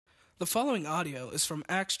The following audio is from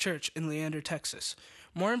Axe Church in Leander, Texas.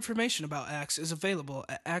 More information about Axe is available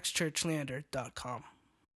at axechurchleander.com.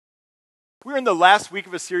 We're in the last week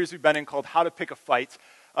of a series we've been in called How to Pick a Fight.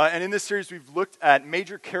 And in this series, we've looked at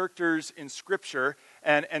major characters in Scripture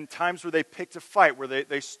and times where they picked a fight, where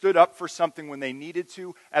they stood up for something when they needed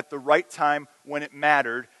to at the right time when it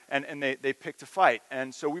mattered, and they picked a fight.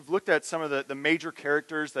 And so we've looked at some of the major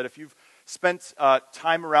characters that if you've spent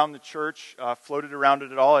time around the church, floated around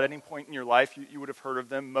it at all at any point in your life, you would have heard of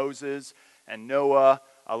them, Moses and Noah.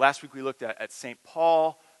 Last week we looked at St.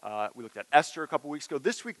 Paul. We looked at Esther a couple weeks ago.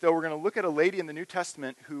 This week, though, we're going to look at a lady in the New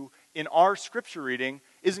Testament who, in our scripture reading,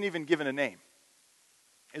 isn't even given a name.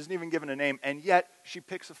 And yet she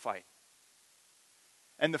picks a fight.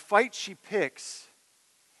 And the fight she picks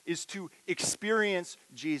is to experience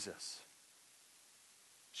Jesus.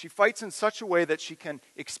 She fights in such a way that she can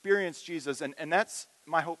experience Jesus, and that's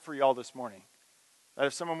my hope for y'all this morning. That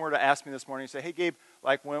if someone were to ask me this morning, say, hey, Gabe,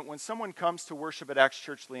 like when someone comes to worship at Axe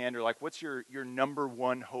Church Leander, like what's your number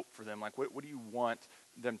one hope for them? Like what do you want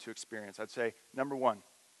them to experience? I'd say, number one,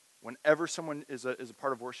 whenever someone is a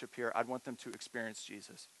part of worship here, I'd want them to experience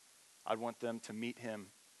Jesus. I'd want them to meet him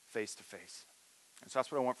face to face. And so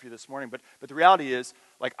that's what I want for you this morning. But the reality is,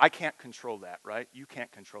 like, I can't control that, right? You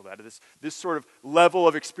can't control that. This sort of level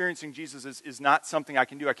of experiencing Jesus is not something I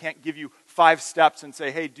can do. I can't give you 5 steps and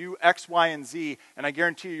say, hey, do X, Y, and Z, and I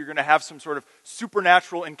guarantee you're going to have some sort of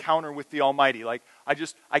supernatural encounter with the Almighty. Like,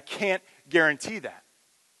 I can't guarantee that.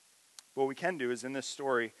 But what we can do is in this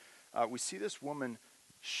story, we see this woman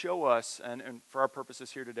show us, and for our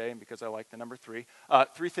purposes here today, and because I like the number 3,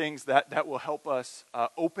 3 things that will help us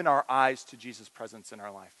open our eyes to Jesus' presence in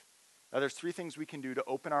our life. Now, there's 3 things we can do to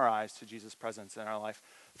open our eyes to Jesus' presence in our life.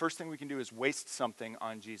 First thing we can do is waste something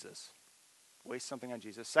on Jesus. Waste something on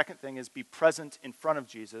Jesus. Second thing is be present in front of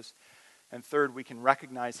Jesus. And third, we can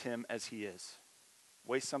recognize him as he is.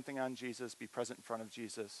 Waste something on Jesus, be present in front of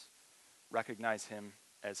Jesus, recognize him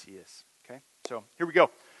as he is. Okay? So here we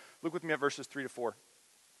go. Look with me at verses 3 to 4.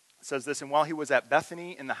 It says this, and while he was at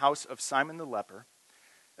Bethany in the house of Simon the leper,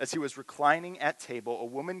 as he was reclining at table, a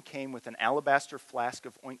woman came with an alabaster flask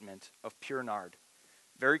of ointment of pure nard,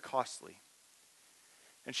 very costly.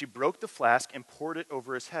 And she broke the flask and poured it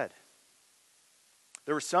over his head.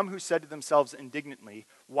 There were some who said to themselves indignantly,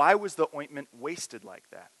 why was the ointment wasted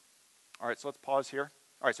like that? All right, so let's pause here.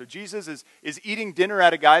 All right, so Jesus is eating dinner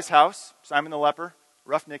at a guy's house, Simon the leper,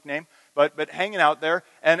 rough nickname, but hanging out there,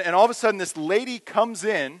 and all of a sudden this lady comes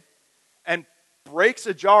in and breaks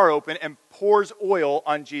a jar open and pours oil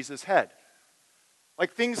on Jesus' head.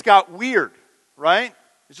 Like things got weird, right?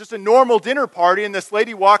 It's just a normal dinner party and this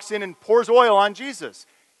lady walks in and pours oil on Jesus.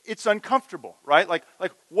 It's uncomfortable, right? Like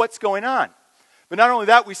what's going on? But not only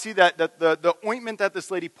that, we see that the ointment that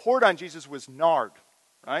this lady poured on Jesus was nard,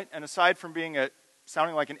 right? And aside from being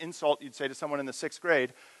sounding like an insult you'd say to someone in the 6th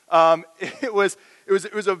grade, it was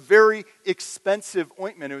a very expensive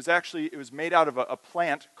ointment. It was made out of a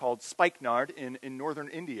plant called spikenard in northern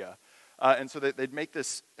India, and so they'd make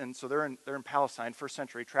this. And so they're in Palestine, 1st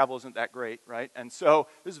century. Travel isn't that great, right? And so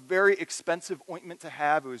this very expensive ointment to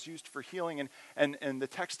have. It was used for healing, and the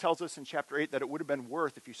text tells us in chapter 8 that it would have been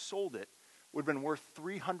worth, if you sold it, would have been worth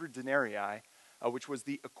 300 denarii, which was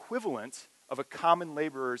the equivalent of a common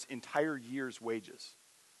laborer's entire year's wages.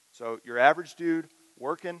 So your average dude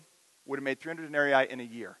working would have made 300 denarii in a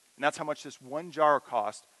year. And that's how much this one jar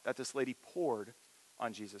cost that this lady poured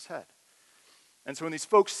on Jesus' head. And so when these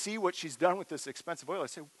folks see what she's done with this expensive oil, they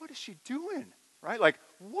say, what is she doing? Right? Like,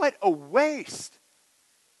 what a waste.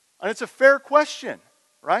 And it's a fair question,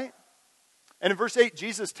 right? And in verse 8,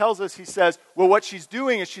 Jesus tells us, he says, well, what she's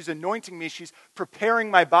doing is she's anointing me. She's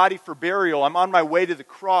preparing my body for burial. I'm on my way to the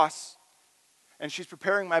cross. And she's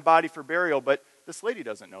preparing my body for burial, but this lady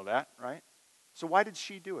doesn't know that, right? So why did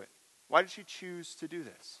she do it? Why did she choose to do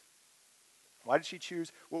this? Why did she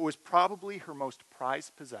choose what was probably her most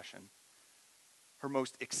prized possession, her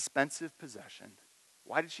most expensive possession?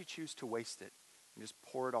 Why did she choose to waste it and just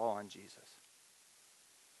pour it all on Jesus?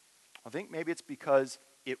 I think maybe it's because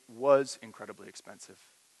it was incredibly expensive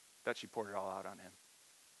that she poured it all out on him.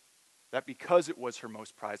 That because it was her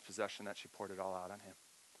most prized possession that she poured it all out on him.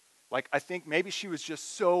 Like, I think maybe she was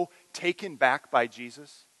just so taken back by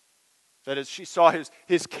Jesus that as she saw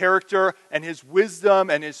his character and his wisdom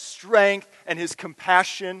and his strength and his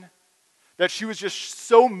compassion, that she was just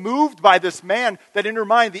so moved by this man that in her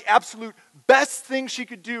mind, the absolute best thing she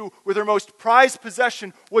could do with her most prized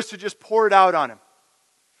possession was to just pour it out on him.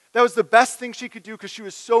 That was the best thing she could do because she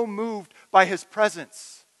was so moved by his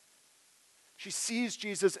presence. She sees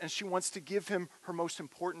Jesus and she wants to give him her most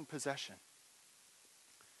important possession.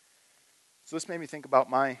 So this made me think about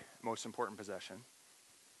my most important possession.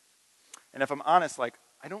 And if I'm honest, like,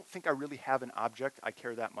 I don't think I really have an object I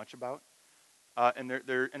care that much about. And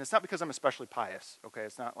it's not because I'm especially pious, okay?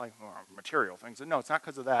 It's not like material things. No, it's not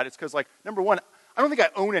because of that. It's because, like, number one, I don't think I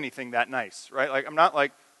own anything that nice, right? Like, I'm not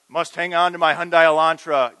like, must hang on to my Hyundai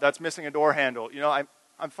Elantra that's missing a door handle. You know,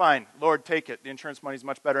 I'm fine. Lord, take it. The insurance money's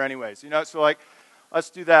much better anyways. You know, so like, let's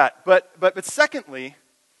do that. But secondly,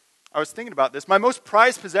 I was thinking about this. My most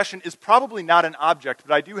prized possession is probably not an object,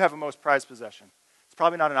 but I do have a most prized possession. It's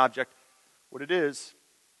probably not an object. What it is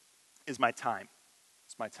my time.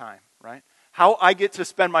 It's my time, right? How I get to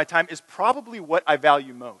spend my time is probably what I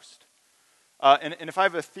value most. And if I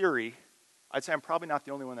have a theory, I'd say I'm probably not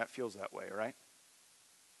the only one that feels that way, right?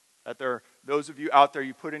 That there are those of you out there,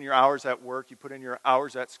 you put in your hours at work, you put in your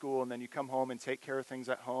hours at school, and then you come home and take care of things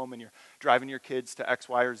at home, and you're driving your kids to X,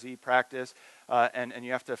 Y, or Z practice, and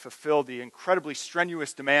you have to fulfill the incredibly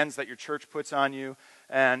strenuous demands that your church puts on you,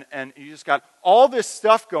 and you just got all this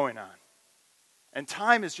stuff going on. And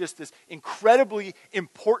time is just this incredibly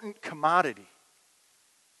important commodity.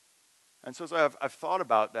 And so I've thought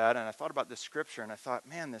about that, and I thought about this scripture, and I thought,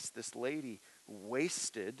 man, this lady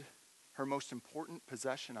wasted her most important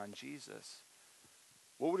possession on Jesus.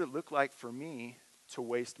 What would it look like for me to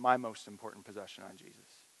waste my most important possession on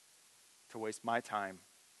Jesus? To waste my time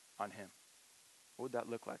on him? What would that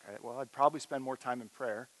look like? Well, I'd probably spend more time in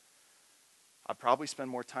prayer. I'd probably spend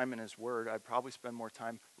more time in his word. I'd probably spend more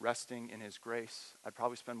time resting in his grace. I'd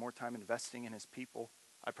probably spend more time investing in his people.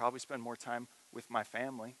 I'd probably spend more time with my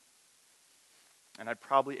family. And I'd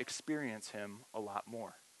probably experience him a lot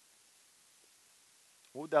more.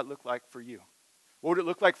 What would that look like for you? What would it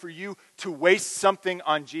look like for you to waste something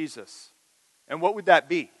on Jesus? And what would that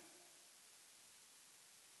be?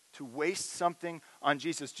 To waste something on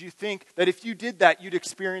Jesus. Do you think that if you did that, you'd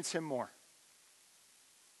experience him more?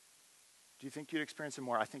 Do you think you'd experience him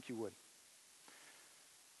more? I think you would.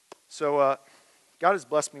 So God has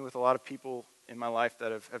blessed me with a lot of people in my life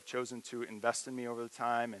that have chosen to invest in me over the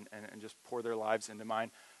time and just pour their lives into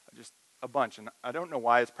mine. Just a bunch. And I don't know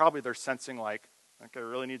why. It's probably they're sensing like, that guy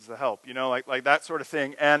really needs the help, you know, like that sort of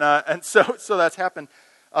thing. And so that's happened.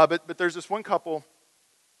 But there's this one couple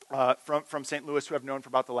from St. Louis who I've known for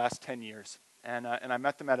about the last 10 years. And I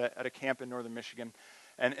met them at a camp in northern Michigan.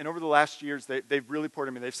 And over the last years, they've really poured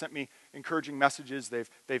into me. They've sent me encouraging messages.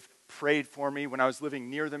 They've prayed for me. When I was living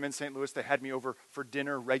near them in St. Louis, they had me over for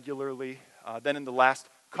dinner regularly. Then in the last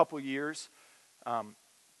couple years,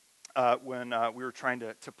 when we were trying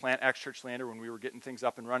to plant Acts Church Leander, when we were getting things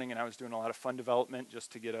up and running, and I was doing a lot of fund development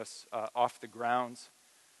just to get us off the grounds,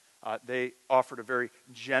 they offered a very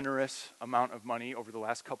generous amount of money over the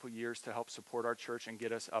last couple years to help support our church and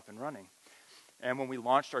get us up and running. And when we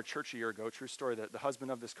launched our church a year ago, true story, the husband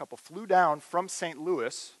of this couple flew down from St.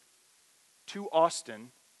 Louis to Austin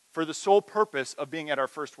for the sole purpose of being at our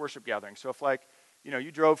first worship gathering. So if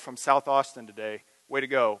you drove from South Austin today, way to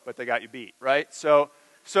go, but they got you beat, right? So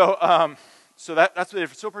that's what they did.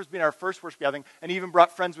 For sole purpose of being our first worship gathering, and he even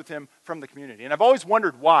brought friends with him from the community. And I've always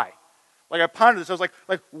wondered why. Like I pondered this, I was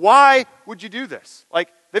like, why would you do this?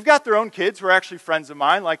 Like, they've got their own kids who are actually friends of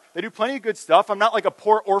mine. Like, they do plenty of good stuff. I'm not like a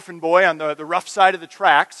poor orphan boy on the rough side of the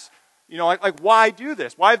tracks. You know, like why do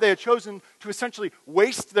this? Why have they chosen to essentially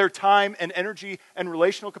waste their time and energy and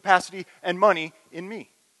relational capacity and money in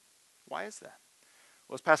me? Why is that?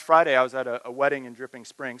 Well, this past Friday, I was at a wedding in Dripping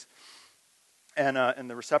Springs, and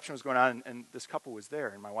the reception was going on, and this couple was there,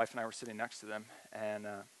 and my wife and I were sitting next to them, and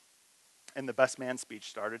the best man speech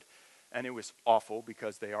started. And it was awful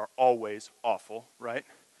because they are always awful, right?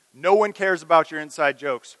 No one cares about your inside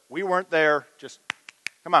jokes. We weren't there. Just,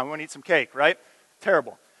 come on, we want to eat some cake, right?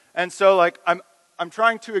 Terrible. And so, like, I'm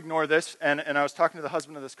trying to ignore this, and I was talking to the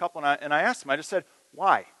husband of this couple, and I asked him, I just said,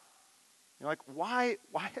 why? You know, like, why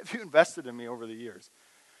have you invested in me over the years?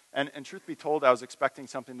 And truth be told, I was expecting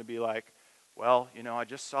something to be like, well, you know, I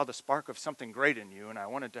just saw the spark of something great in you, and I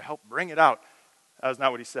wanted to help bring it out. That was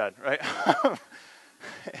not what he said, right?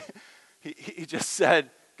 He just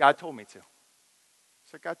said, God told me to.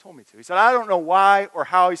 He said, God told me to. He said, I don't know why or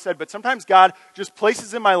how, he said, but sometimes God just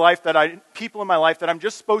places in my life people in my life that I'm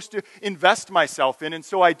just supposed to invest myself in, and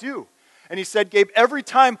so I do. And he said, Gabe, every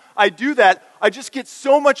time I do that, I just get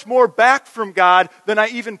so much more back from God than I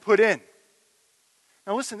even put in.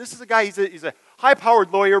 Now listen, this is a guy, he's a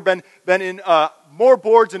high-powered lawyer, been in more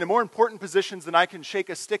boards and in more important positions than I can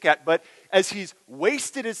shake a stick at, but as he's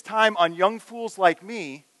wasted his time on young fools like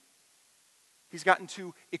me, he's gotten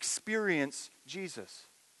to experience Jesus.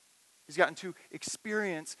 He's gotten to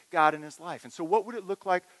experience God in his life. And so what would it look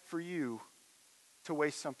like for you to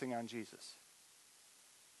waste something on Jesus?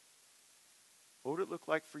 What would it look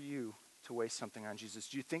like for you to waste something on Jesus?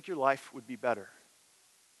 Do you think your life would be better?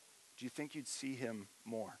 Do you think you'd see him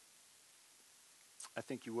more? I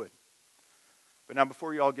think you would. But now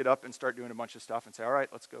before you all get up and start doing a bunch of stuff and say, all right,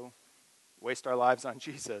 let's go waste our lives on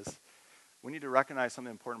Jesus, we need to recognize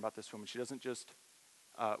something important about this woman. She doesn't just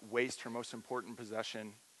waste her most important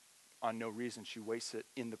possession on no reason. She wastes it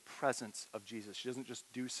in the presence of Jesus. She doesn't just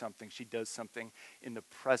do something. She does something in the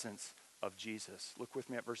presence of Jesus. Look with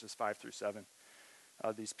me at verses 5 through 7.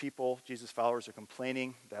 These people, Jesus' followers, are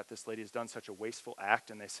complaining that this lady has done such a wasteful act,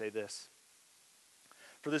 and they say this: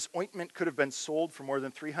 "For this ointment could have been sold for more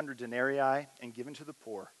than 300 denarii and given to the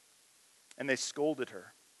poor." And they scolded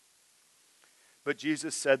her. But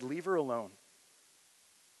Jesus said, "Leave her alone.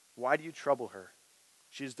 Why do you trouble her?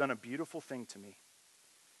 She has done a beautiful thing to me.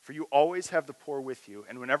 For you always have the poor with you,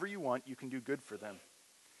 and whenever you want, you can do good for them.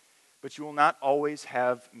 But you will not always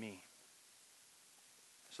have me."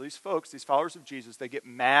 So these folks, these followers of Jesus, they get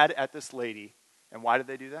mad at this lady. And why did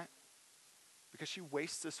they do that? Because she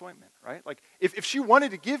wastes this ointment, right? Like, if she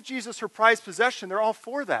wanted to give Jesus her prized possession, they're all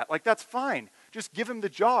for that. Like, that's fine. Just give him the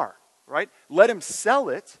jar, right? Let him sell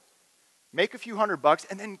it, make a few $100,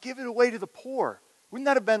 and then give it away to the poor. Wouldn't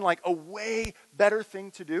that have been like a way better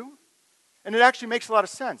thing to do? And it actually makes a lot of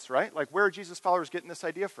sense, right? Like, where are Jesus' followers getting this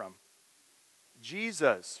idea from?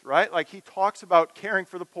 Jesus, right? Like, he talks about caring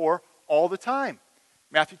for the poor all the time.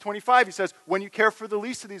 Matthew 25, he says, when you care for the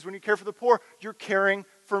least of these, when you care for the poor, you're caring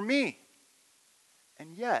for me.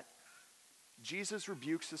 And yet, Jesus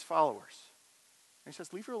rebukes his followers. And he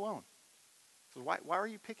says, leave her alone. He says, why are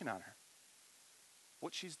you picking on her?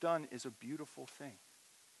 What she's done is a beautiful thing.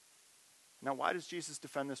 Now, why does Jesus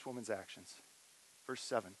defend this woman's actions? Verse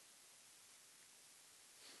 7.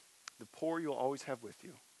 "The poor you'll always have with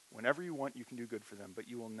you. Whenever you want, you can do good for them, but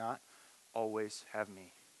you will not always have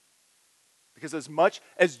me." Because as much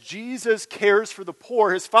as Jesus cares for the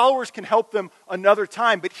poor, his followers can help them another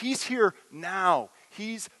time, but he's here now.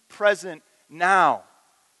 He's present now.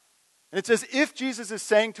 And it's as if Jesus is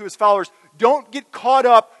saying to his followers, don't get caught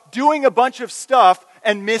up doing a bunch of stuff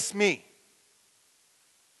and miss me.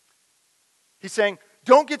 He's saying,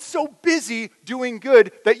 don't get so busy doing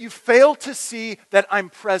good that you fail to see that I'm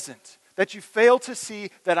present, that you fail to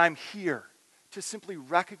see that I'm here, to simply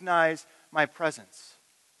recognize my presence.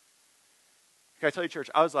 Can I tell you, church,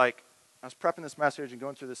 I was prepping this message and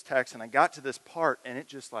going through this text, and I got to this part, and it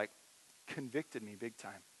just convicted me big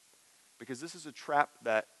time. Because this is a trap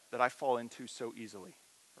that I fall into so easily,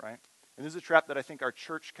 right? And this is a trap that I think our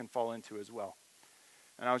church can fall into as well.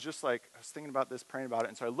 And I was thinking about this, praying about it,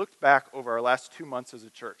 and so I looked back over our last 2 months as a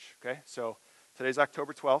church, okay? So today's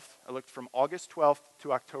October 12th. I looked from August 12th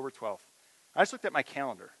to October 12th. I just looked at my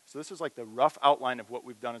calendar. So this is the rough outline of what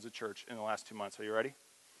we've done as a church in the last 2 months. Are you ready?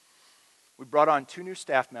 We brought on 2 new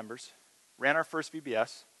staff members, ran our first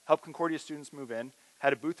VBS, helped Concordia students move in,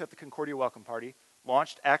 had a booth at the Concordia Welcome Party,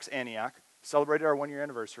 launched Acts Antioch, celebrated our 1-year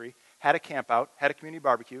anniversary, had a camp out, had a community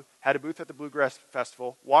barbecue, had a booth at the Bluegrass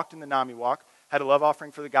Festival, walked in the NAMI Walk, had a love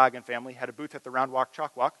offering for the Goggin family, had a booth at the Round Walk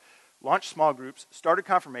Chalk Walk, launched small groups, started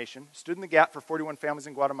confirmation, stood in the gap for 41 families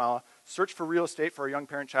in Guatemala, searched for real estate for our young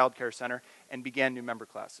parent child care center, and began new member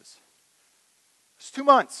classes. It's 2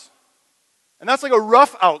 months. And that's a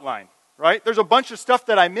rough outline, right? There's a bunch of stuff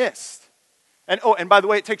that I missed. And by the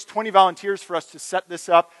way, it takes 20 volunteers for us to set this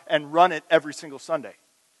up and run it every single Sunday.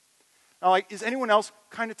 Now, is anyone else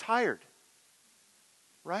kind of tired?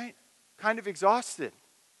 Right? Kind of exhausted?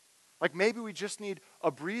 Maybe we just need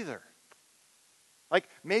a breather.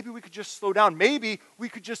 Maybe we could just slow down. Maybe we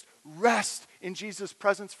could just rest in Jesus'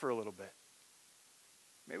 presence for a little bit.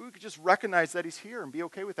 Maybe we could just recognize that he's here and be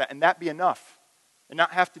okay with that, and that be enough, and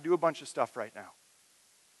not have to do a bunch of stuff right now.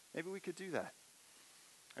 Maybe we could do that.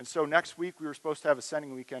 And so next week, we were supposed to have a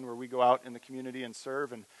sending weekend where we go out in the community and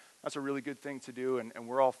serve, and that's a really good thing to do, and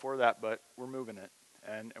we're all for that, but we're moving it.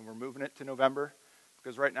 And we're moving it to November,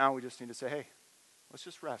 because right now we just need to say, hey, let's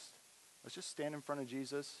just rest. Let's just stand in front of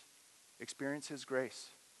Jesus, experience his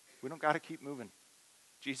grace. We don't got to keep moving.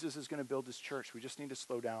 Jesus is going to build his church. We just need to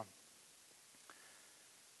slow down.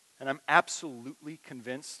 And I'm absolutely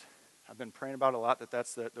convinced, I've been praying about it a lot, that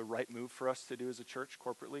that's the right move for us to do as a church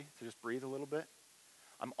corporately, to just breathe a little bit.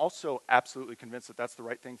 I'm also absolutely convinced that that's the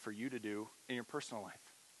right thing for you to do in your personal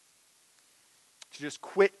life. To just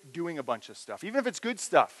quit doing a bunch of stuff, even if it's good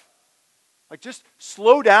stuff. Just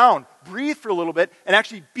slow down, breathe for a little bit, and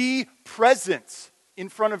actually be present in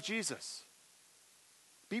front of Jesus.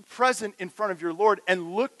 Be present in front of your Lord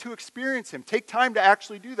and look to experience him. Take time to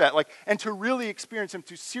actually do that, and to really experience him,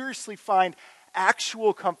 to seriously find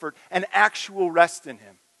actual comfort and actual rest in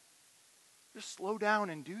him. Just slow down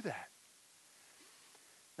and do that.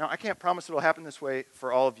 Now, I can't promise it'll happen this way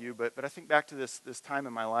for all of you, but I think back to this time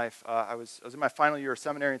in my life. I was in my final year of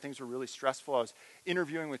seminary, and things were really stressful. I was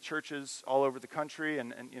interviewing with churches all over the country,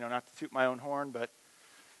 and not to toot my own horn, but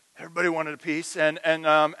everybody wanted a piece, and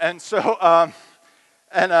so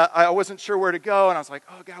I wasn't sure where to go, and I was like,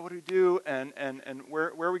 oh God, what do we do, and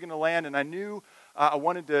where are we going to land? And I knew I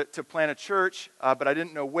wanted to plant a church, but I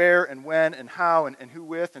didn't know where and when and how and who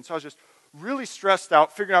with, and so I was just really stressed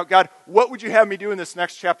out, figuring out, God, what would you have me do in this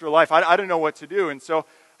next chapter of life? I didn't know what to do. And so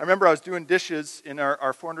I remember I was doing dishes in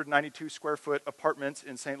our 492 square foot apartment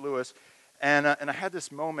in St. Louis, and I had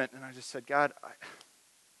this moment, and I just said, God,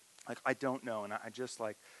 I don't know. And I just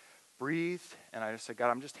breathed, and I just said, God,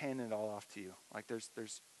 I'm just handing it all off to you.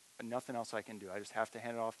 There's nothing else I can do. I just have to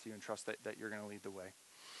hand it off to you and trust that you're going to lead the way.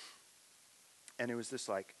 And it was this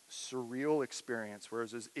surreal experience where it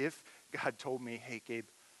was as if God told me, hey, Gabe,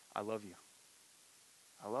 I love you.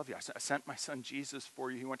 I love you. I sent my son Jesus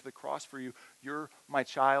for you. He went to the cross for you. You're my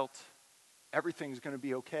child. Everything's going to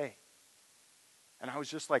be okay. And I was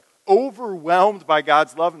just overwhelmed by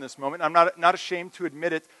God's love in this moment. I'm not ashamed to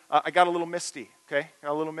admit it. I got a little misty, okay?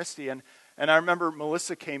 Got a little misty. And I remember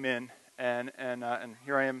Melissa came in, and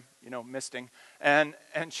here I am, misting. And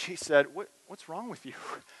she said, what's wrong with you?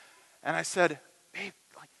 And I said, babe,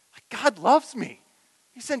 God loves me.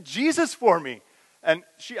 He sent Jesus for me. And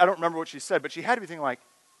I don't remember what she said, but she had to be thinking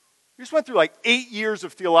you just went through 8 years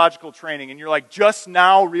of theological training, and you're just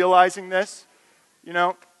now realizing this,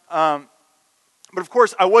 But of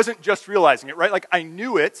course, I wasn't just realizing it, right? I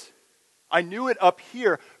knew it. I knew it up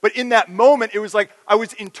here. But in that moment, it was I was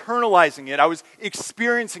internalizing it. I was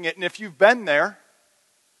experiencing it. And if you've been there,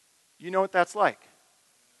 you know what that's like.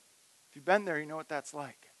 If you've been there, you know what that's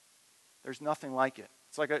like. There's nothing like it.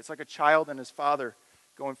 It's like a child and his father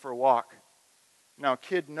going for a walk. Now, a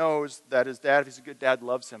kid knows that his dad, if he's a good dad,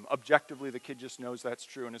 loves him. Objectively, the kid just knows that's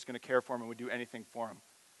true and is going to care for him and would do anything for him.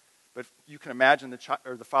 But you can imagine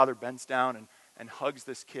the father bends down and hugs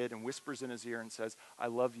this kid and whispers in his ear and says, I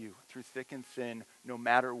love you through thick and thin. No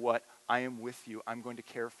matter what, I am with you. I'm going to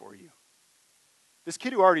care for you. This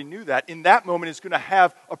kid who already knew that, in that moment, is going to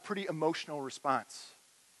have a pretty emotional response,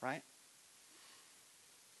 right?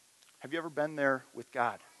 Have you ever been there with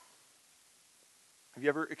God? Have you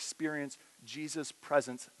ever experienced Jesus'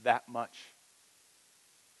 presence that much?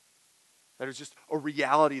 That is just a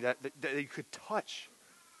reality that you could touch.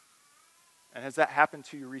 And has that happened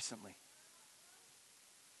to you recently?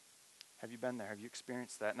 Have you been there? Have you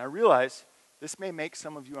experienced that? And I realize this may make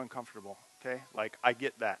some of you uncomfortable, okay? I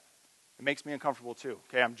get that. It makes me uncomfortable too,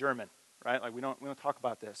 okay? I'm German, right? We don't talk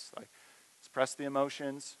about this. Suppress the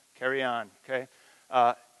emotions, carry on, okay?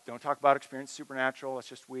 Don't talk about experience supernatural. That's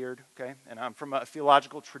just weird, okay? And I'm from a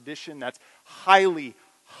theological tradition that's highly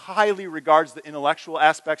regards the intellectual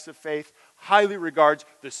aspects of faith, highly regards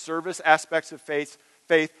the service aspects of faith,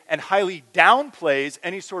 and highly downplays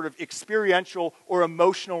any sort of experiential or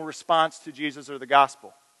emotional response to Jesus or the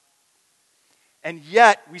gospel. And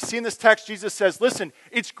yet, we see in this text, Jesus says, listen,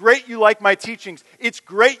 it's great you like my teachings. It's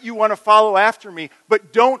great you want to follow after me,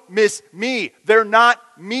 but don't miss me. They're not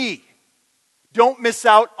me. Don't miss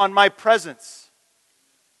out on my presence.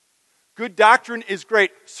 Good doctrine is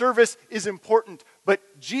great. Service is important. But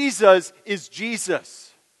Jesus is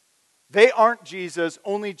Jesus. They aren't Jesus.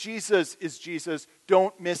 Only Jesus is Jesus.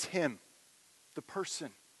 Don't miss him. The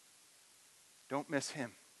person. Don't miss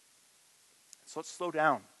him. So let's slow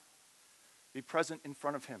down. Be present in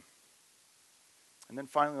front of him. And then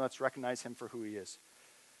finally, let's recognize him for who he is.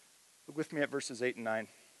 Look with me at verses 8 and 9.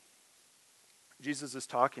 Jesus is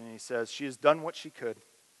talking and he says, she has done what she could.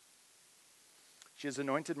 She has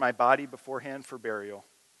anointed my body beforehand for burial.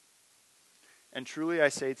 And truly I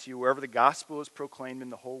say to you, wherever the gospel is proclaimed in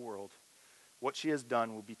the whole world, what she has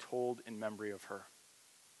done will be told in memory of her.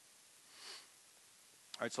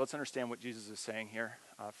 All right, so let's understand what Jesus is saying here.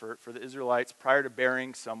 For the Israelites, prior to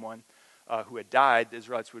burying someone who had died, the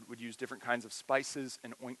Israelites would use different kinds of spices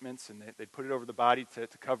and ointments, and they'd put it over the body to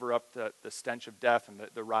cover up the stench of death and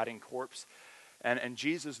the rotting corpse. And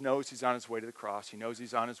Jesus knows he's on his way to the cross. He knows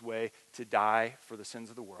he's on his way to die for the sins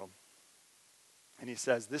of the world. And he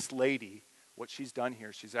says, this lady, what she's done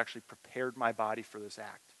here, she's actually prepared my body for this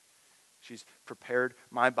act. She's prepared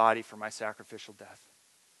my body for my sacrificial death.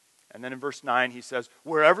 And then in verse 9, he says,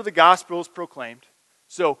 wherever the gospel is proclaimed,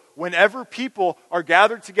 so whenever people are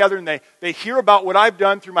gathered together and they hear about what I've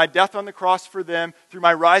done through my death on the cross for them, through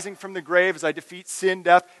my rising from the grave as I defeat sin,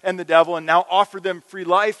 death, and the devil, and now offer them free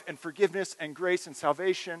life and forgiveness and grace and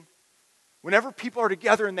salvation, whenever people are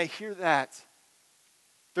together and they hear that,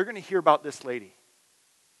 they're going to hear about this lady.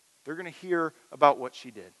 They're going to hear about what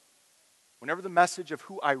she did. whenever the message of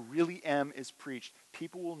who I really am is preached,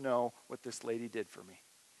 people will know what this lady did for me.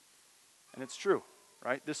 And it's true,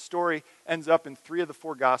 right? This story ends up in 3 of the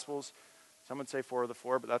 4 Gospels. Some would say 4 of the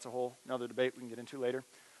 4, but that's a whole another debate we can get into later.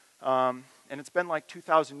 And it's been like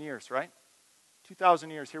 2,000 years, right? 2,000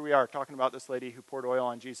 years, here we are talking about this lady who poured oil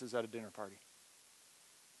on Jesus at a dinner party.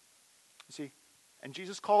 You see? And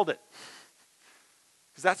Jesus called it.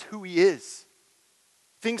 Because that's who he is.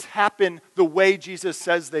 Things happen the way Jesus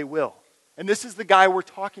says they will. And this is the guy we're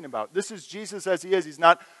talking about. This is Jesus as he is. He's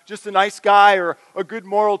not just a nice guy or a good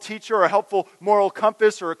moral teacher or a helpful moral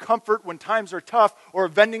compass or a comfort when times are tough or a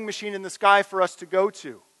vending machine in the sky for us to go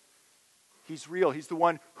to. He's real. He's the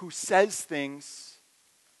one who says things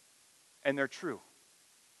and they're true.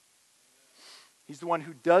 He's the one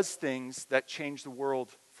who does things that change the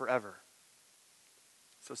world forever.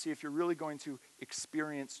 So see, if you're really going to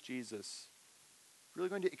experience Jesus, really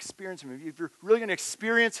going to experience him, if you're really going to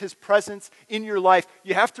experience his presence in your life,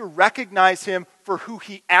 you have to recognize him for who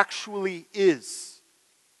he actually is.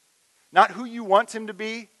 Not who you want him to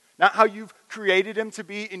be, not how you've created him to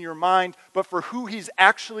be in your mind, but for who he's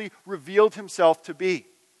actually revealed himself to be.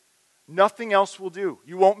 Nothing else will do.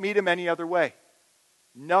 You won't meet him any other way.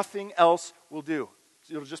 Nothing else will do.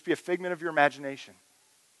 It'll just be a figment of your imagination.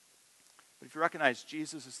 But if you recognize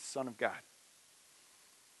Jesus is the Son of God,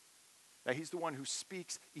 that he's the one who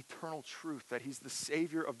speaks eternal truth, that he's the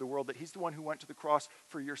Savior of the world, that he's the one who went to the cross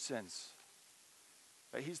for your sins,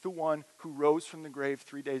 that he's the one who rose from the grave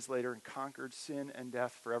 3 days later and conquered sin and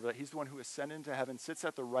death forever, that he's the one who ascended into heaven, sits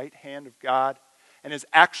at the right hand of God, and is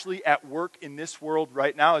actually at work in this world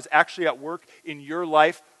right now, is actually at work in your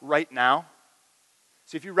life right now.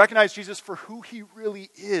 So if you recognize Jesus for who he really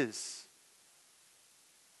is,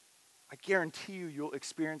 I guarantee you'll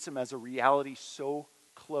experience him as a reality so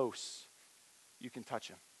close you can touch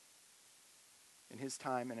him in his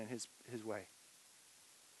time and in his way.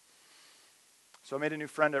 So I made a new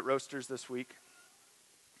friend at Roasters this week,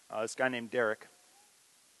 this guy named Derek.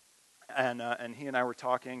 And he and I were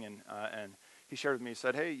talking, and he shared with me, he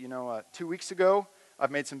said, hey, 2 weeks ago,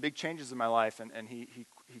 I've made some big changes in my life, and he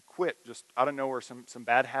quit just out of nowhere some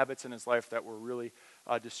bad habits in his life that were really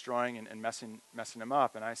destroying and messing him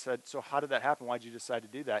up. And I said, so how did that happen? Why did you decide to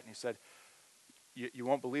do that? And he said, you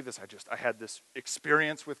won't believe this. I had this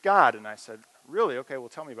experience with God. And I said, really? Okay, well,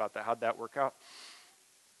 tell me about that. How'd that work out?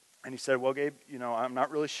 And he said, well, Gabe, I'm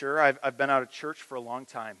not really sure. I've been out of church for a long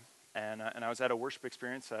time. And I was at a worship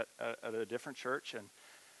experience at a different church. And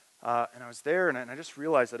I was there, and I just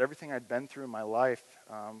realized that everything I'd been through in my life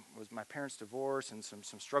was my parents' divorce and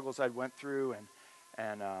some struggles I'd went through,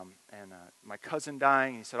 and my cousin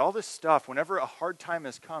dying. He said, all this stuff, whenever a hard time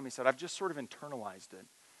has come, he said, I've just sort of internalized it.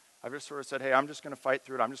 I've just sort of said, hey, I'm just going to fight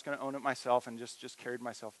through it. I'm just going to own it myself, and just carried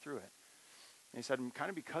myself through it. And he said, and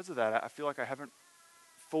kind of because of that, I feel like I haven't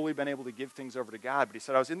fully been able to give things over to God. But he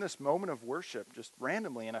said, I was in this moment of worship just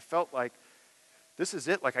randomly, and I felt like this is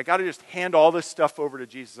it. Like, I got to just hand all this stuff over to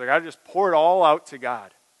Jesus. I got to just pour it all out to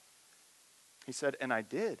God. He said, and I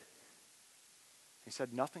did. He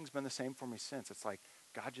said, nothing's been the same for me since. It's like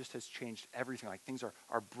God just has changed everything. Like, things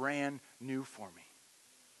are brand new for me.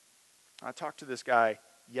 I talked to this guy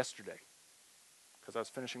yesterday because I was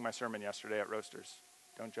finishing my sermon yesterday at Roasters.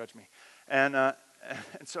 Don't judge me. And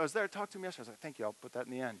so I was there to talk to him yesterday. I was like, thank you. I'll put that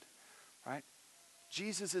in the end. Right?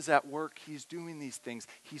 Jesus is at work. He's doing these things.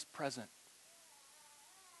 He's present.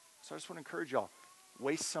 So I just want to encourage y'all,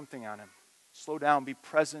 waste something on him. Slow down, be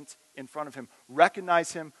present in front of him.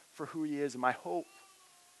 Recognize him for who he is. And my hope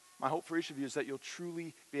for each of you is that you'll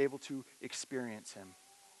truly be able to experience him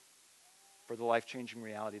for the life-changing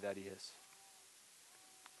reality that he is.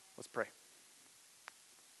 Let's pray.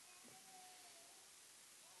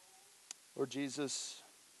 Lord Jesus,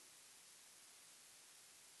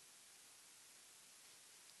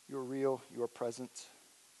 you are real, you are present.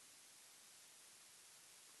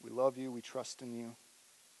 We love you. We trust in you.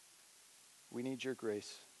 We need your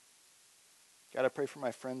grace. God, I pray for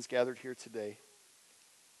my friends gathered here today,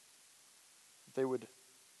 that they would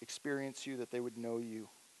experience you, that they would know you,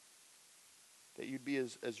 that you'd be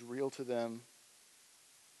as real to them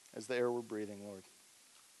as the air we're breathing, Lord.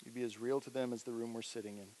 You'd be as real to them as the room we're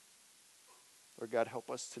sitting in. Lord God, help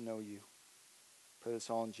us to know you. Pray this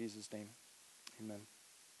all in Jesus' name. Amen.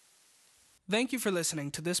 Thank you for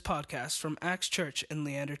listening to this podcast from Acts Church in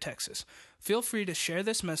Leander, Texas. Feel free to share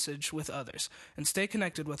this message with others and stay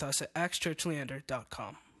connected with us at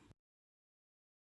actschurchleander.com.